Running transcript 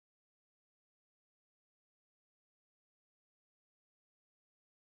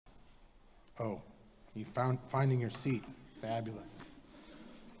Oh, you finding your seat. Fabulous.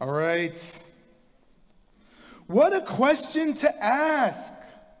 All right. What a question to ask.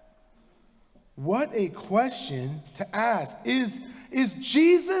 What a question to ask. Is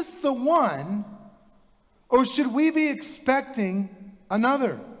Jesus the one, or should we be expecting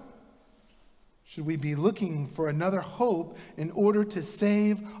another? Should we be looking for another hope in order to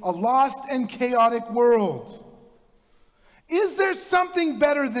save a lost and chaotic world? Is there something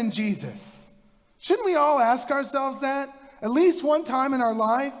better than Jesus? Shouldn't we all ask ourselves that at least one time in our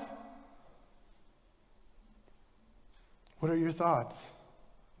life? What are your thoughts,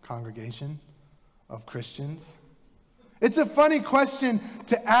 congregation of Christians? It's a funny question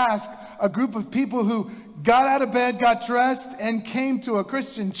to ask a group of people who got out of bed, got dressed, and came to a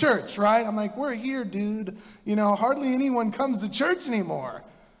Christian church, right? I'm like, we're here, dude. You know, hardly anyone comes to church anymore.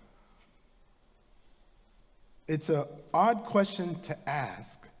 It's an odd question to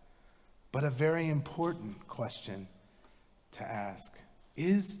ask, but a very important question to ask.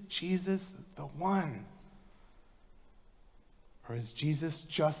 Is Jesus the one? Or is Jesus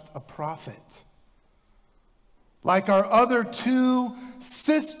just a prophet? Like our other two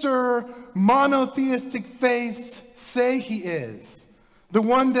sister monotheistic faiths say he is. The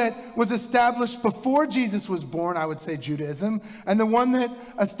one that was established before Jesus was born, I would say Judaism, and the one that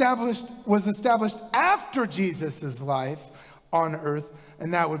was established after Jesus' life on earth,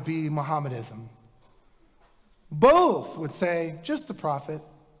 and that would be Mohammedanism. Both would say, just a prophet.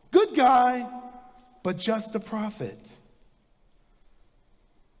 Good guy, but just a prophet.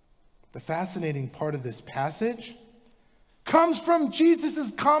 The fascinating part of this passage comes from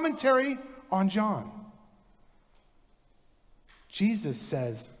Jesus' commentary on John. Jesus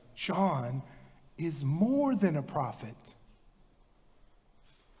says John is more than a prophet.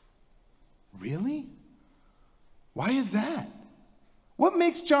 Really? Why is that? What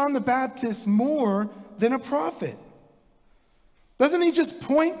makes John the Baptist more than a prophet? Doesn't he just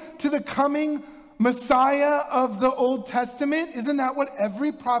point to the coming Messiah of the Old Testament? Isn't that what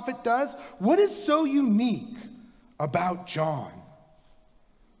every prophet does? What is so unique about John?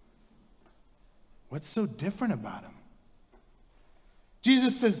 What's so different about him?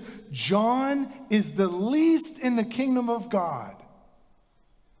 Jesus says, John is the least in the kingdom of God.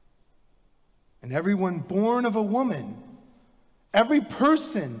 And everyone born of a woman, every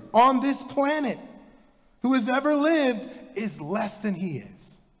person on this planet who has ever lived is less than he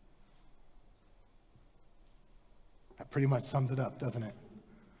is. That pretty much sums it up, doesn't it?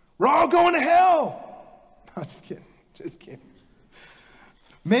 We're all going to hell. No, just kidding. Just kidding.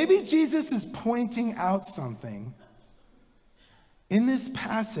 Maybe Jesus is pointing out something in this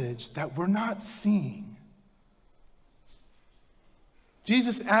passage that we're not seeing.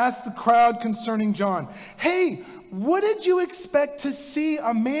 Jesus asked the crowd concerning John, hey, what did you expect to see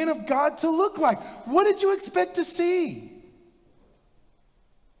a man of God to look like? What did you expect to see?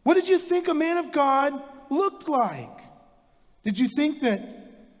 What did you think a man of God looked like? Did you think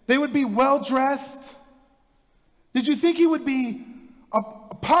that they would be well-dressed? Did you think he would be a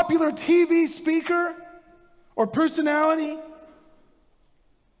popular TV speaker or personality?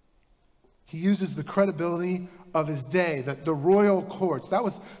 He uses the credibility of his day, the royal courts. That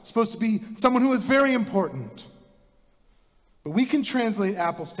was supposed to be someone who was very important. But we can translate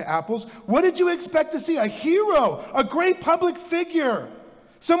apples to apples. What did you expect to see? A hero, a great public figure,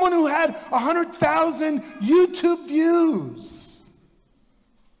 someone who had 100,000 YouTube views.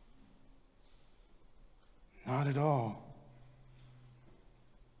 Not at all.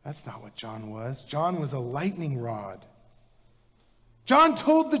 That's not what John was. John was a lightning rod. John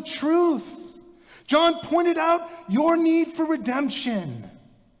told the truth. John pointed out your need for redemption.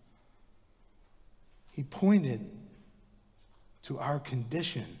 He pointed to our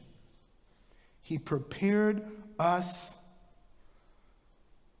condition. He prepared us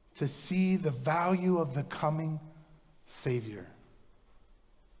to see the value of the coming Savior.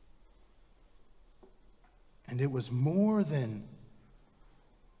 And it was more than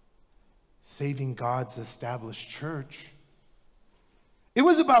saving God's established church. It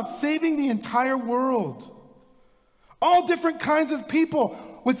was about saving the entire world. All different kinds of people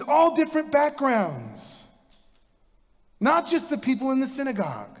with all different backgrounds. Not just the people in the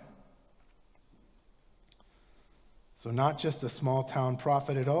synagogue. So not just a small town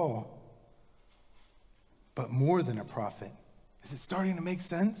prophet at all, but more than a prophet. Is it starting to make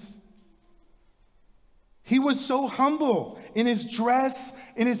sense? He was so humble in his dress,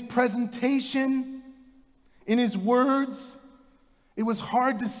 in his presentation, in his words. It was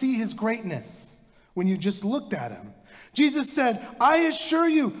hard to see his greatness when you just looked at him. Jesus said, I assure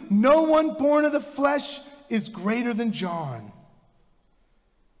you, no one born of the flesh is greater than John.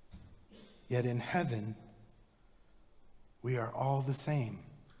 Yet in heaven, we are all the same.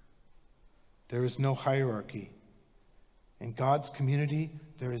 There is no hierarchy. In God's community,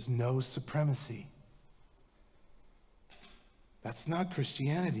 there is no supremacy. That's not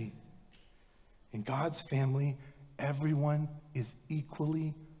Christianity. In God's family, everyone is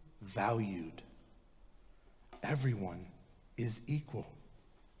equally valued. Everyone is equal.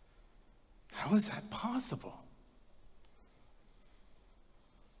 How is that possible?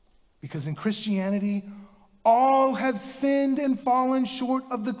 Because in Christianity, all have sinned and fallen short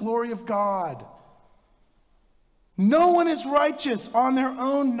of the glory of God. No one is righteous on their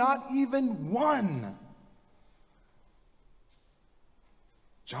own, not even one.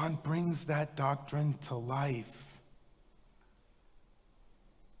 John brings that doctrine to life.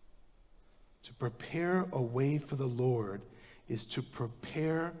 To prepare a way for the Lord is to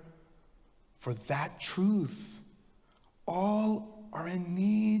prepare for that truth. All are in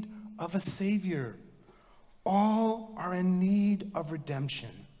need of a Savior. All are in need of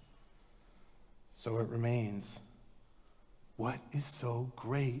redemption. So it remains, what is so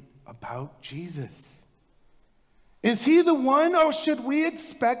great about Jesus? Is he the one, or should we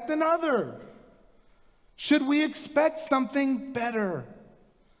expect another? Should we expect something better?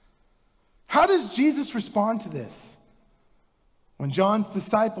 How does Jesus respond to this? When John's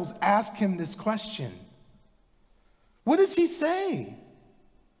disciples ask him this question, what does he say?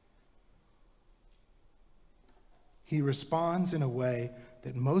 He responds in a way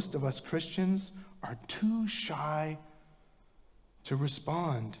that most of us Christians are too shy to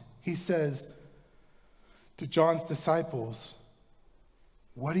respond. He says to John's disciples,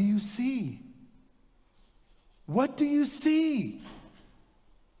 what do you see? What do you see?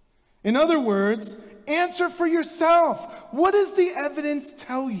 In other words, answer for yourself. What does the evidence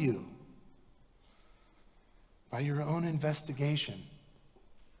tell you? By your own investigation.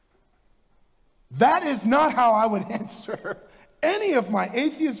 That is not how I would answer any of my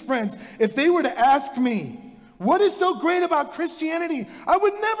atheist friends if they were to ask me, what is so great about Christianity? I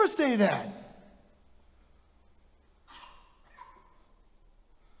would never say that.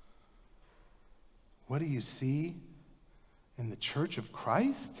 What do you see in the Church of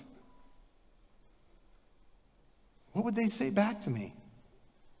Christ? What would they say back to me?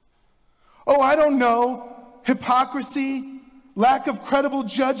 Oh, I don't know. Hypocrisy, lack of credible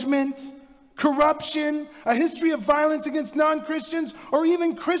judgment, corruption, a history of violence against non-Christians, or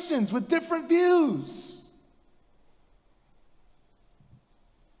even Christians with different views.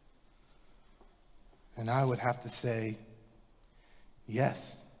 And I would have to say,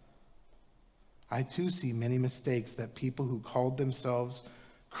 yes, I too see many mistakes that people who called themselves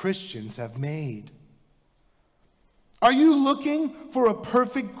Christians have made. Are you looking for a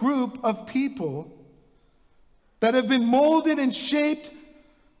perfect group of people that have been molded and shaped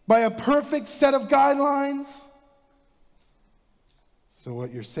by a perfect set of guidelines? So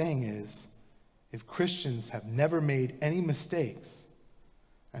what you're saying is, if Christians have never made any mistakes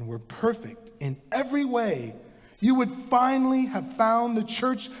and were perfect in every way, you would finally have found the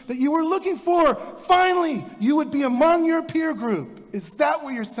church that you were looking for. Finally, you would be among your peer group. Is that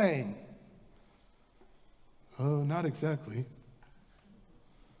what you're saying? Oh, not exactly.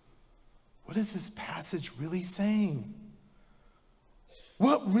 What is this passage really saying?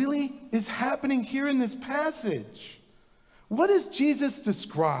 What really is happening here in this passage? What does Jesus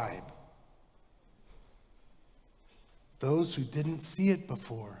describe? Those who didn't see it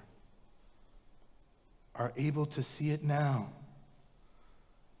before are able to see it now.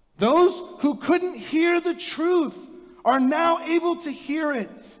 Those who couldn't hear the truth are now able to hear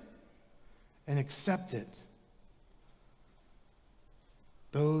it and accept it.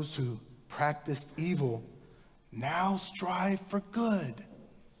 Those who practiced evil now strive for good.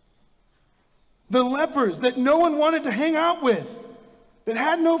 The lepers that no one wanted to hang out with, that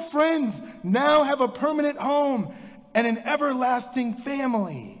had no friends, now have a permanent home and an everlasting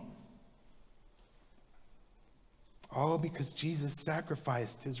family. All because Jesus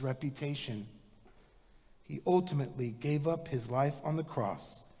sacrificed his reputation. He ultimately gave up his life on the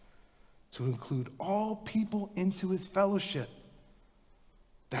cross to include all people into his fellowship.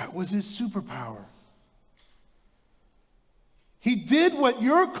 That was his superpower. He did what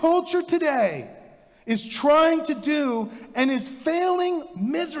your culture today is trying to do and is failing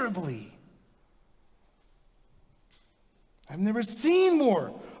miserably. I've never seen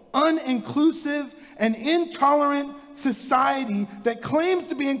more uninclusive and intolerant society that claims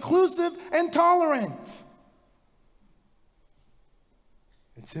to be inclusive and tolerant.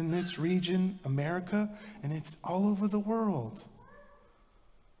 It's in this region, America, and it's all over the world.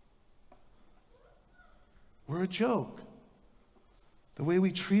 We're a joke. the way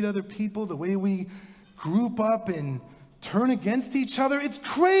we treat other people, the way we group up and turn against each other. It's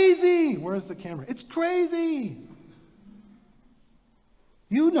crazy. Where's the camera? It's crazy.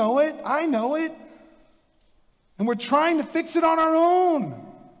 You know it. I know it. And we're trying to fix it on our own.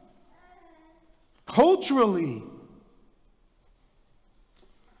 Culturally.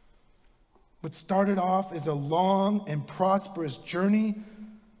 What started off as a long and prosperous journey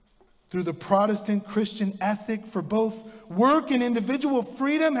through the Protestant Christian ethic for both work and individual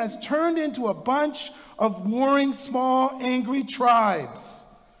freedom has turned into a bunch of warring, small, angry tribes,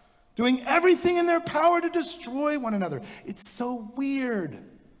 doing everything in their power to destroy one another. It's so weird.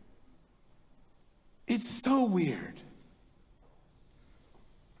 It's so weird.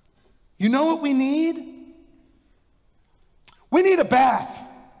 You know what we need? We need a bath.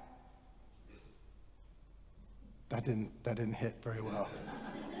 That didn't hit very well.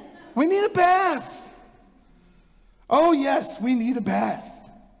 We need a bath. Oh yes, we need a bath.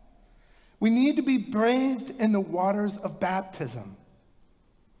 We need to be bathed in the waters of baptism.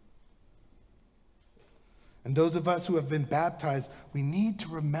 And those of us who have been baptized, we need to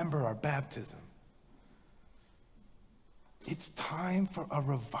remember our baptism. It's time for a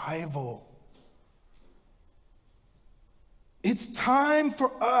revival. It's time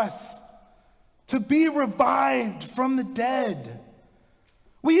for us to be revived from the dead.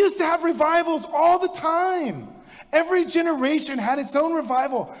 We used to have revivals all the time. Every generation had its own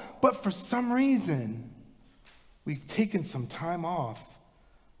revival. But for some reason, we've taken some time off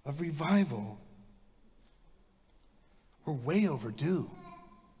of revival. We're way overdue.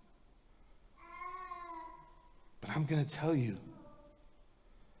 But I'm going to tell you,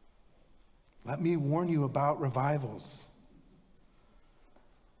 let me warn you about revivals.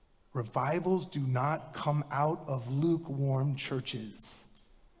 Revivals do not come out of lukewarm churches.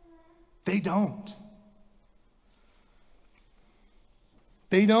 They don't.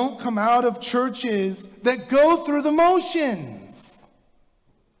 They don't come out of churches that go through the motions.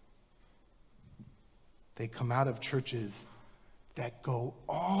 They come out of churches that go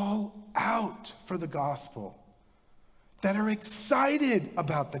all out for the gospel, that are excited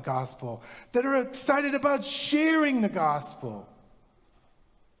about the gospel, that are excited about sharing the gospel.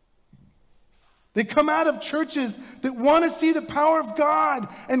 They come out of churches that want to see the power of God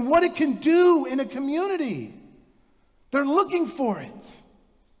and what it can do in a community. They're looking for it.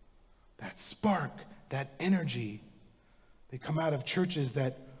 That spark, that energy. They come out of churches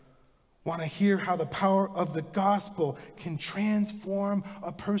that want to hear how the power of the gospel can transform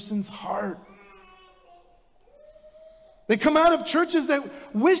a person's heart. They come out of churches that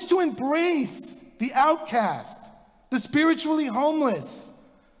wish to embrace the outcast, the spiritually homeless,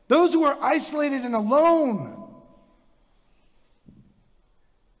 those who are isolated and alone.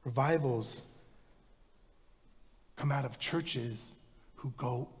 Revivals come out of churches who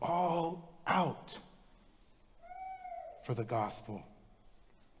go all out for the gospel.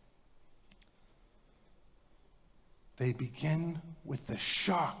 They begin with the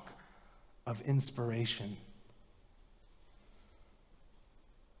shock of inspiration.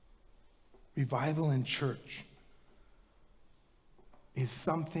 Revival in church is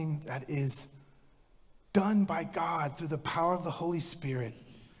something that is done by God through the power of the Holy Spirit.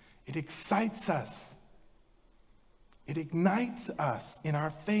 It excites us. It ignites us in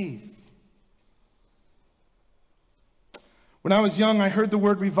our faith. When I was young, I heard the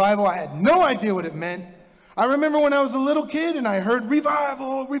word revival. I had no idea what it meant. I remember when I was a little kid and I heard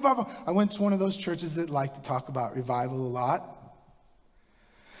revival, revival. I went to one of those churches that like to talk about revival a lot.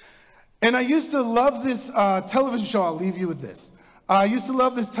 And I used to love this television show. I'll leave you with this. I used to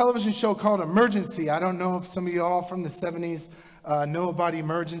love this television show called Emergency. I don't know if some of you all from the 70s know about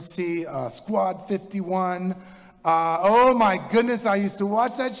Emergency, Squad 51. Oh my goodness, I used to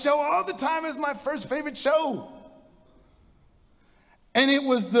watch that show all the time as my first favorite show. And it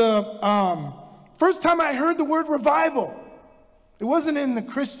was the first time I heard the word revival. It wasn't in the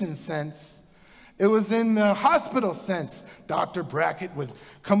Christian sense. It was in the hospital sense. Dr. Brackett would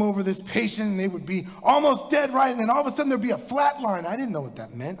come over this patient and they would be almost dead, right? And then all of a sudden there'd be a flat line. I didn't know what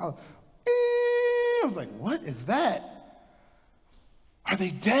that meant. I was like, what is that? Are they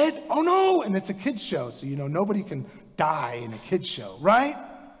dead? Oh no, and it's a kid's show. So, nobody can die in a kid's show, right?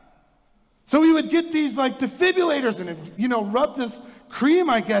 So we would get these like defibrillators and, rub this cream,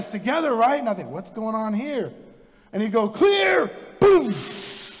 I guess, together, right? And I think, what's going on here? And he'd go, clear, boom.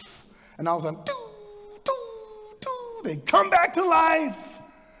 And I was like, doo, doo, doo. They'd come back to life.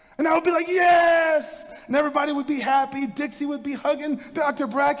 And I would be like, yes. And everybody would be happy. Dixie would be hugging Dr.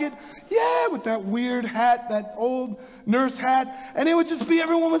 Brackett. Yeah, with that weird hat, that old nurse hat. And it would just be,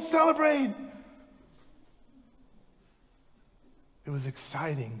 everyone would celebrate. It was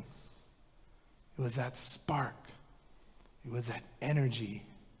exciting. It was that spark. It was that energy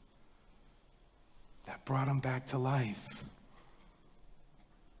that brought them back to life.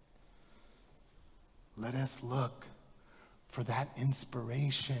 Let us look for that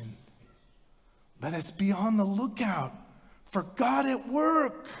inspiration. Let us be on the lookout for God at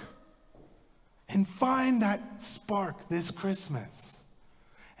work and find that spark this Christmas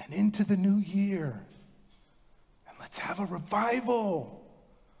and into the new year. And let's have a revival.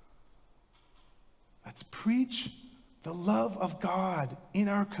 Let's preach the love of God in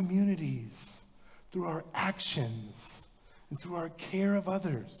our communities through our actions and through our care of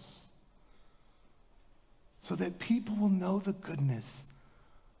others, so that people will know the goodness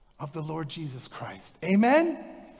of the Lord Jesus Christ. Amen?